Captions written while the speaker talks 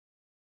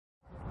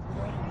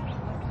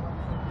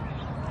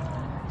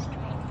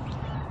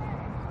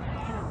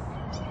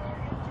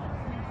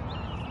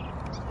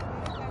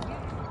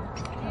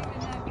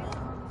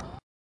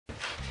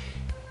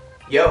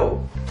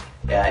Yo,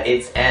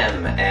 it's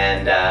M,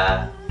 and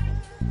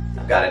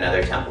I've got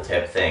another Temple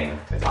Tip thing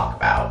to talk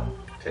about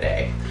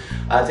today.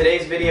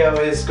 Today's video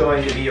is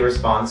going to be a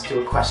response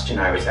to a question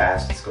I was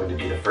asked. It's going to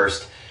be the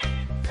first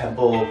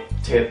Temple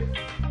Tip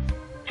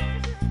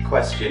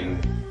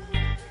question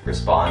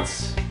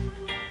response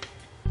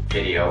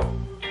video.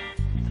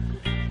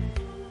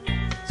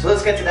 So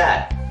let's get to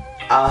that.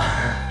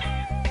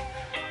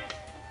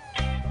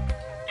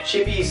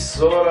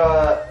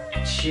 Chibi-sora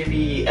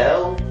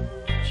Chibi-el?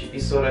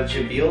 Chibi-sora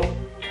Chibil?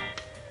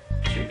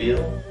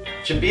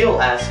 Chibil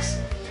asks,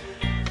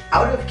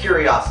 out of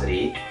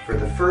curiosity, for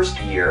the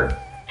first year,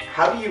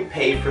 how do you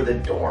pay for the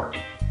dorm?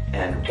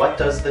 And what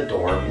does the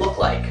dorm look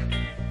like?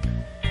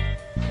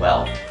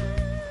 Well,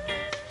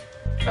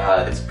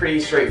 it's pretty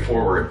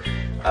straightforward.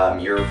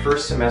 Your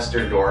first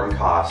semester dorm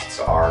costs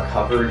are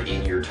covered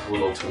in your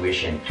total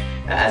tuition.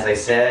 As I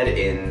said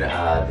in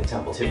the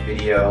Temple Tip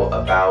video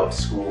about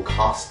school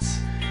costs,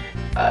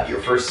 your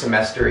first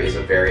semester is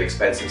a very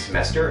expensive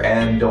semester,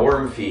 and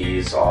dorm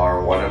fees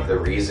are one of the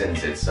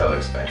reasons it's so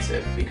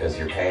expensive, because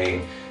you're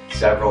paying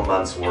several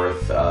months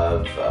worth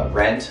of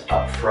rent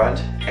up front,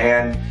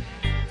 and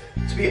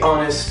to be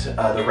honest,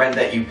 the rent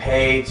that you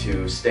pay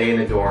to stay in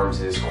the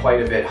dorms is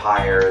quite a bit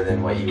higher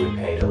than what you would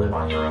pay to live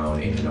on your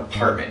own in an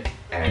apartment.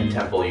 And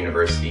Temple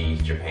University,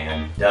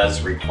 Japan,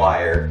 does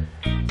require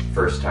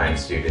first-time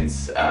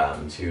students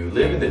to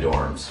live in the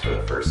dorms for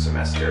the first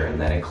semester, and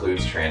that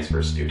includes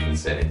transfer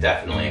students, and it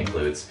definitely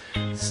includes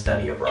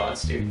study abroad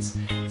students.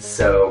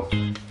 So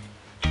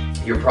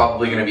you're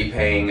probably going to be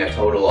paying a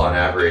total on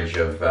average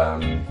of,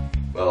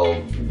 well,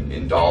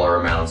 in dollar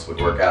amounts would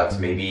work out to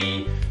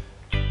maybe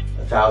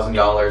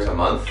 $1,000 a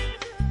month,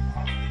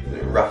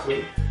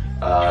 roughly,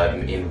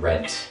 in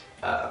rent.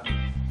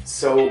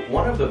 So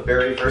one of the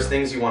very first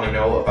things you want to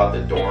know about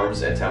the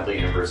dorms at Temple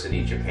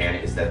University, Japan,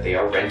 is that they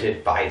are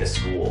rented by the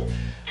school.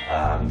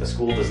 The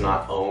school does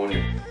not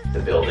own the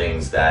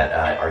buildings that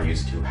are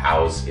used to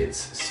house its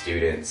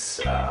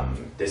students.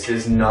 This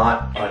is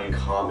not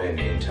uncommon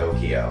in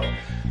Tokyo,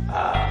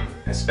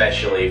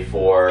 especially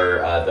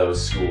for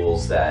those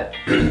schools that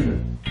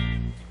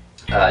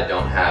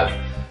don't have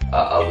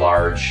a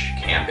large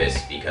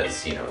campus,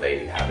 because, you know,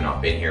 they have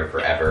not been here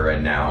forever,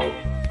 and now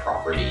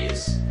property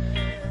is,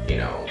 you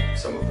know,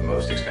 some of the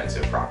most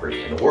expensive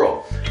property in the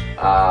world.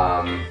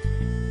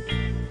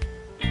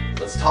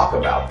 Let's talk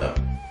about them.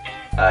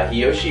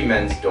 Hiyoshi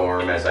Men's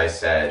Dorm, as I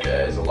said,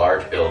 is a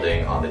large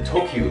building on the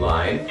Tokyu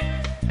line,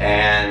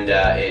 and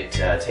it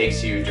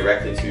takes you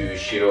directly to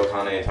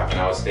Shirokane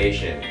Takanawa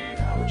Station,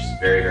 which is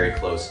very, very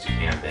close to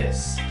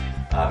campus.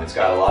 It's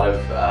got a lot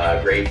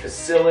of great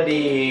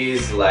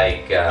facilities,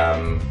 like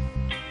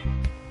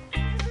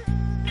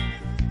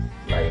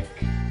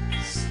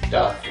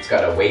stuff. It's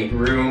got a weight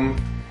room,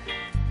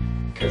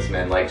 because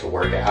men like to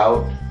work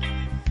out,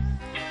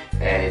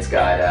 and it's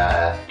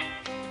got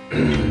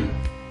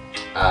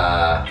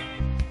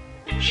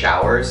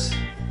showers,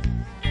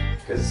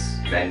 because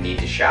men need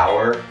to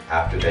shower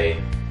after they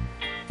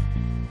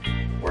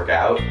work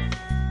out.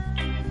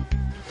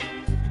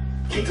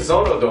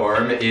 Kitazono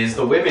dorm is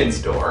the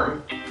women's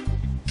dorm.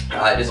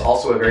 It is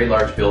also a very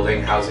large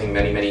building housing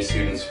many, many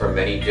students from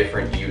many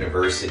different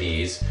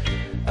universities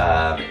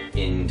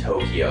in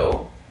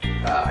Tokyo.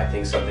 I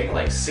think something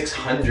like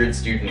 600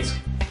 students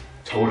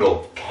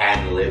total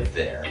can live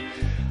there.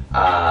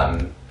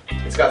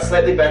 It's got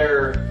slightly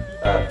better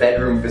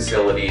bedroom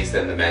facilities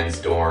than the men's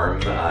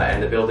dorm,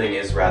 and the building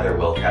is rather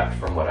well kept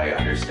from what I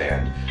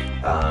understand.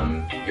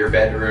 Your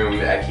bedroom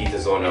at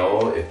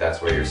Kitazono, if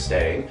that's where you're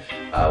staying,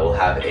 will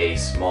have a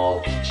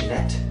small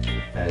kitchenette,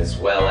 as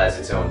well as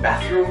its own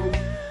bathroom,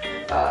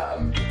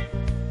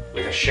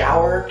 with a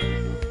shower.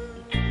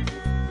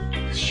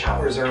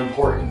 Showers are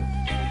important.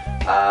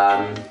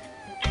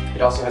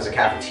 It also has a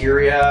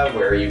cafeteria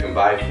where you can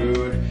buy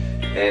food,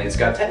 and it's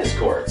got tennis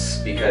courts,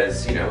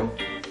 because, you know,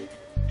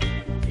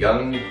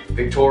 young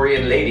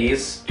Victorian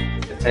ladies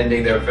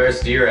attending their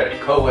first year at a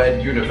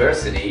co-ed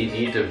university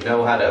need to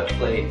know how to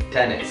play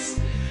tennis.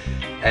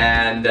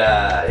 And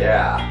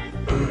yeah.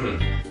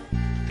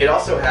 It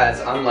also has,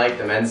 unlike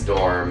the men's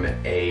dorm,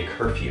 a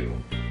curfew.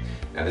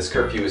 Now this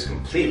curfew is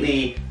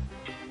completely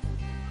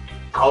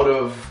out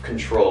of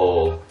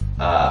control,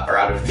 or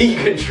out of the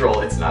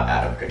control. It's not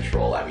out of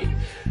control. I mean,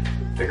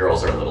 the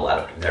girls are a little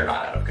they're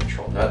not out of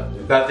control.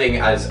 Nothing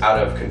is out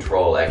of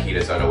control at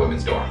Kitazono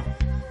Women's Dorm.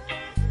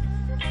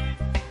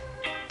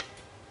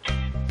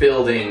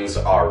 Buildings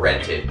are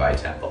rented by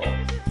Temple,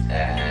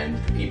 and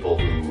the people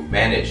who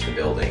manage the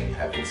building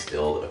have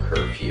instilled a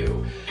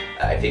curfew.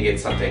 I think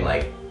it's something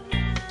like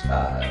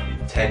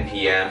 10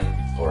 p.m.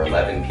 or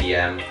 11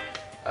 p.m.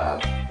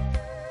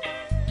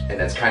 And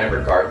that's kind of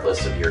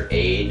regardless of your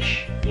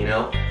age, you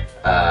know?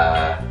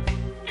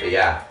 But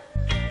yeah,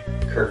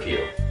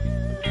 curfew.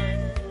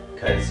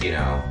 Because, you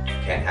know, you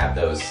can't have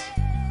those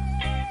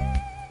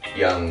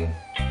young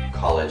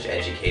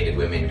college-educated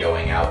women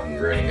going out and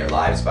ruining their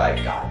lives by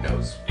God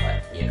knows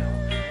what, you know,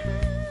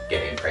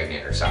 getting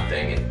pregnant or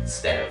something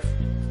instead of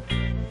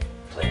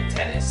playing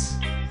tennis.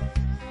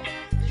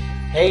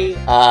 Hey,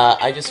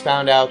 I just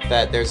found out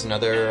that there's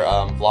another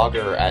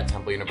vlogger at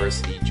Temple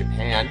University,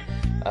 Japan.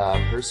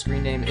 Her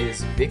screen name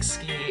is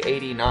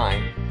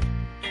Vixky89.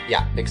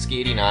 Yeah,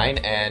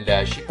 Vixky89,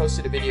 and she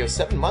posted a video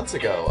 7 months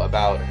ago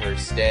about her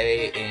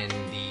stay in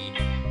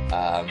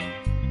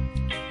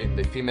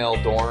the female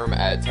dorm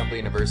at Temple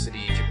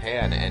University,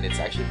 Japan, and it's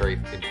actually very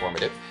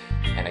informative.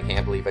 And I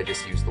can't believe I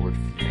just used the word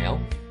female.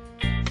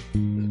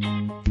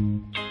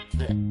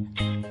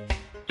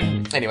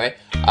 Anyway,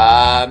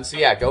 so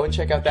yeah, go and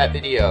check out that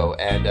video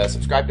and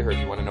subscribe to her if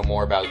you want to know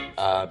more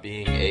about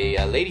being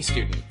a lady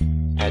student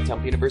at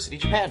Temple University,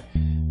 Japan.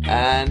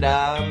 And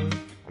I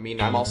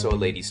mean, I'm also a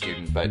lady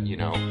student, but you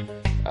know,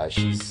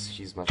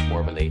 she's much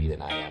more of a lady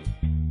than I am.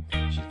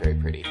 She's very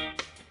pretty.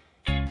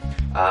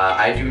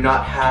 I do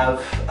not have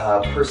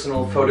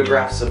personal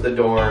photographs of the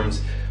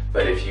dorms,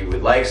 but if you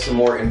would like some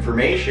more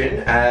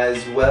information,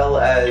 as well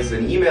as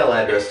an email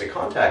address to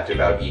contact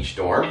about each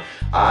dorm,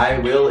 I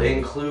will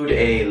include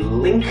a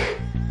link.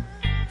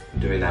 I'm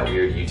doing that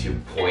weird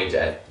YouTube point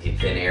at the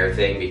thin air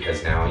thing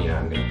because now, you know,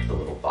 I'm going to put the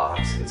little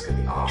box and it's going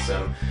to be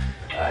awesome.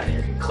 And then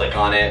you can click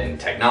on it and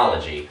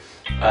technology.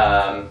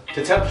 To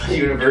Temple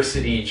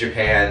University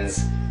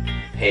Japan's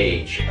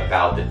page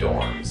about the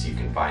dorms. You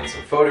can find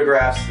some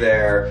photographs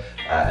there,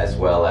 as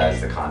well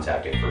as the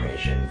contact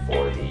information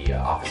for the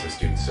Office of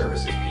Student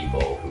Services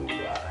people who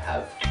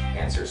have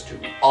answers to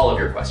all of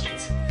your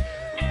questions.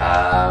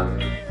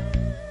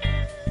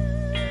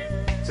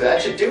 So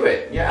that should do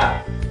it.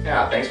 Yeah,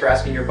 thanks for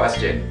asking your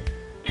question.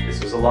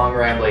 This was a long,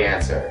 rambling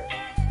answer.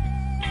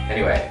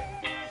 Anyway,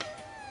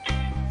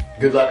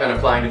 good luck on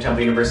applying to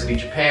Temple University,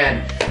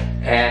 Japan,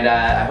 and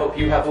I hope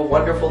you have a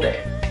wonderful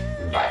day.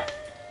 Bye.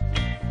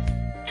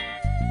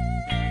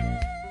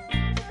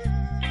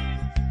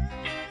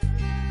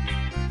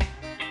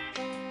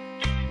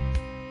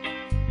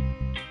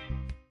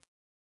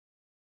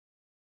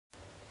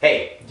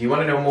 Hey, do you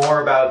want to know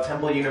more about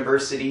Temple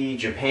University,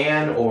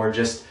 Japan, or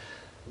just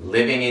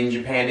living in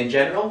Japan in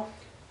general?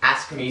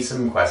 Ask me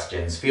some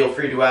questions. Feel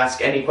free to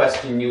ask any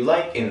question you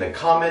like in the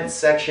comments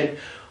section,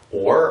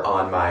 or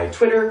on my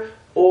Twitter,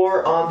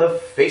 or on the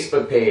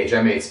Facebook page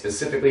I made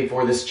specifically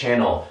for this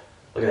channel.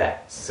 Look at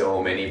that,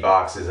 so many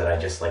boxes that I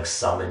just like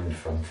summoned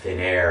from thin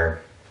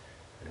air.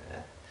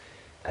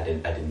 I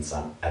didn't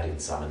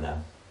summon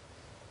them.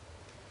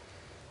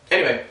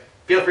 Anyway,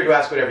 feel free to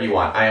ask whatever you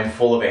want. I am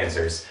full of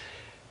answers.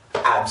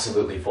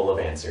 Absolutely full of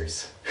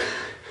answers.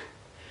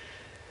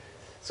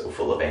 So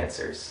full of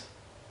answers.